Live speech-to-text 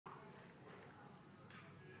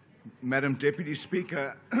Madam Deputy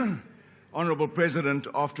Speaker, Honourable President,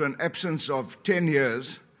 after an absence of 10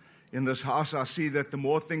 years in this House, I see that the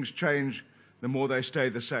more things change, the more they stay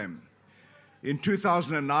the same. In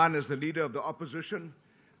 2009, as the Leader of the Opposition,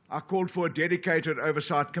 I called for a dedicated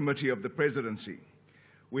oversight committee of the Presidency.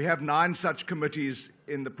 We have 9 such committees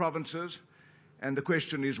in the provinces, and the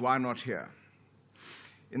question is, why not here?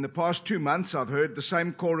 In the past 2 months, I've heard the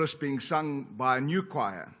same chorus being sung by a new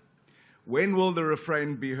choir. When will the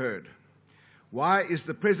refrain be heard? Why is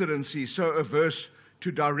the Presidency so averse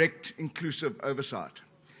to direct, inclusive oversight?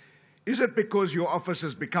 Is it because your office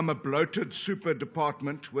has become a bloated super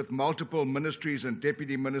department with multiple ministries and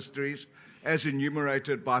deputy ministries, as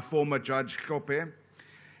enumerated by former Judge Trollip?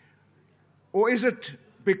 Or is it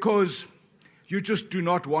because you just do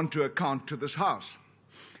not want to account to this House?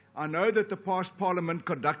 I know that the past Parliament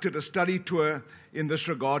conducted a study tour in this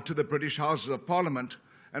regard to the British Houses of Parliament,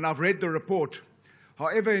 and I've read the report.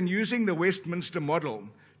 However, in using the Westminster model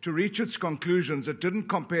to reach its conclusions, it didn't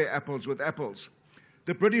compare apples with apples.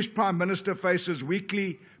 The British Prime Minister faces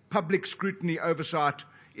weekly public scrutiny oversight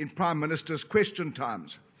in Prime Minister's question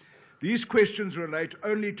times. These questions relate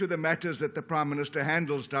only to the matters that the Prime Minister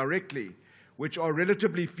handles directly, which are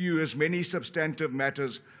relatively few, as many substantive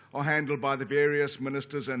matters are handled by the various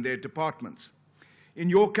ministers and their departments. In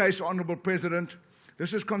your case, Honourable President,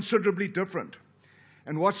 this is considerably different.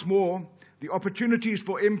 And what's more, the opportunities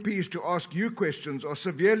for MPs to ask you questions are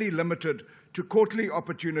severely limited to quarterly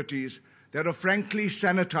opportunities that are frankly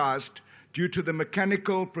sanitized due to the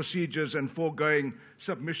mechanical procedures and foregoing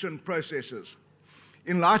submission processes.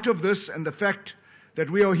 In light of this and the fact that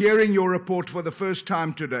we are hearing your report for the first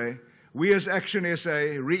time today, we as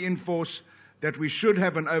ActionSA reinforce that we should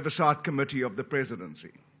have an oversight committee of the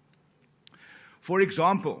Presidency. For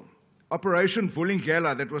example, Operation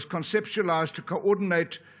Vulindlela, that was conceptualized to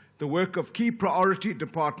coordinate the work of key priority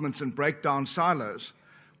departments and break down silos.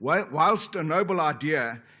 Whilst a noble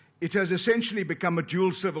idea, it has essentially become a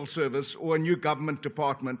dual civil service or a new government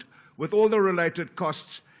department with all the related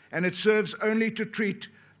costs, and it serves only to treat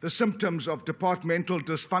the symptoms of departmental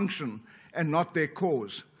dysfunction and not their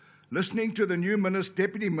cause. Listening to the new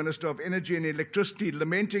Deputy Minister of Energy and Electricity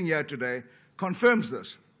lamenting here today confirms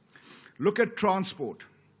this. Look at transport,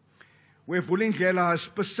 where Vulindlela has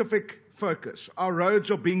specific focus. Our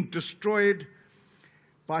roads are being destroyed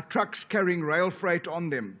by trucks carrying rail freight on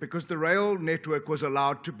them because the rail network was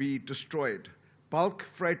allowed to be destroyed. Bulk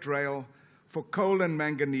freight rail for coal and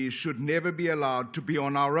manganese should never be allowed to be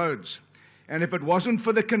on our roads. And if it wasn't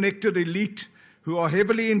for the connected elite who are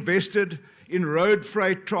heavily invested in road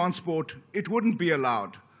freight transport, it wouldn't be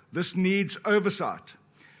allowed. This needs oversight.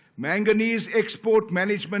 Manganese export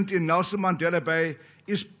management in Nelson Mandela Bay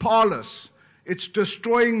is parlous. It's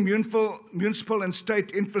destroying municipal and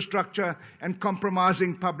state infrastructure and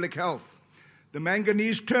compromising public health. The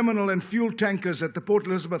manganese terminal and fuel tankers at the Port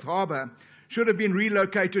Elizabeth Harbour should have been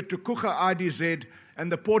relocated to Kucha IDZ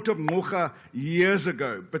and the Port of Mocha years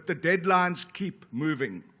ago, but the deadlines keep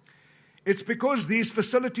moving. It's because these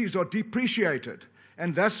facilities are depreciated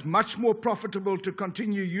and thus much more profitable to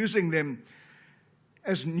continue using them,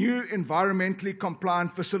 as new environmentally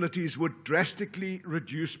compliant facilities would drastically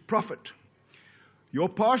reduce profit. Your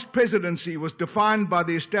past presidency was defined by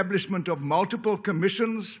the establishment of multiple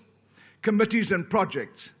commissions, committees, and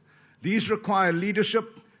projects. These require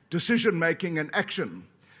leadership, decision-making, and action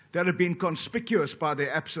that have been conspicuous by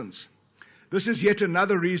their absence. This is yet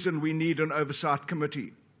another reason we need an oversight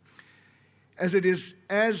committee, as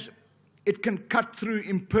it can cut through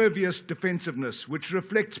impervious defensiveness, which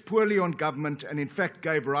reflects poorly on government and in fact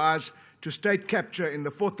gave rise to state capture in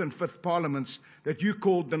the 4th and 5th parliaments that you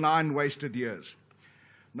called the 9 wasted years.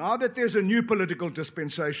 Now that there's a new political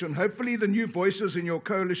dispensation, hopefully the new voices in your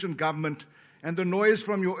coalition government and the noise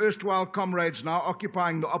from your erstwhile comrades now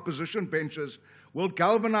occupying the opposition benches will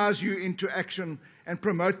galvanize you into action and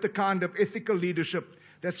promote the kind of ethical leadership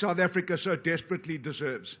that South Africa so desperately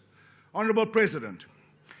deserves. Honourable President,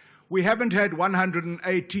 we haven't had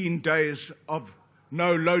 118 days of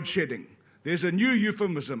no load shedding. There's a new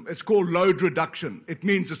euphemism. It's called load reduction. It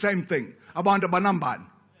means the same thing. Abantu banamban.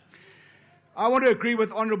 I want to agree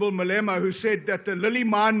with Honourable Malema, who said that the Lily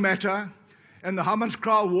Mine matter and the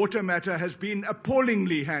Hammanskraal water matter has been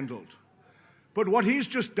appallingly handled. But what he's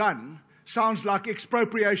just done sounds like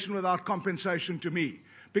expropriation without compensation to me,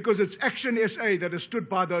 because it's ActionSA that has stood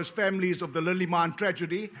by those families of the Lily Mine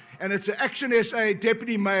tragedy, and it's an ActionSA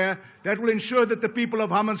deputy mayor that will ensure that the people of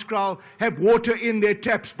Hammanskraal have water in their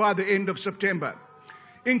taps by the end of September.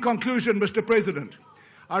 In conclusion, Mr. President,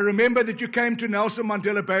 I remember that you came to Nelson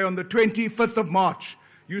Mandela Bay on the 25th of March.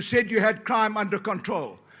 You said you had crime under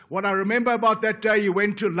control. What I remember about that day, you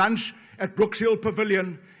went to lunch at Brooks Hill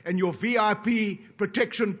Pavilion and your VIP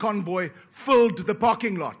protection convoy filled the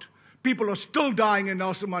parking lot. People are still dying in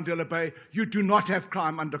Nelson Mandela Bay. You do not have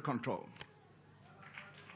crime under control.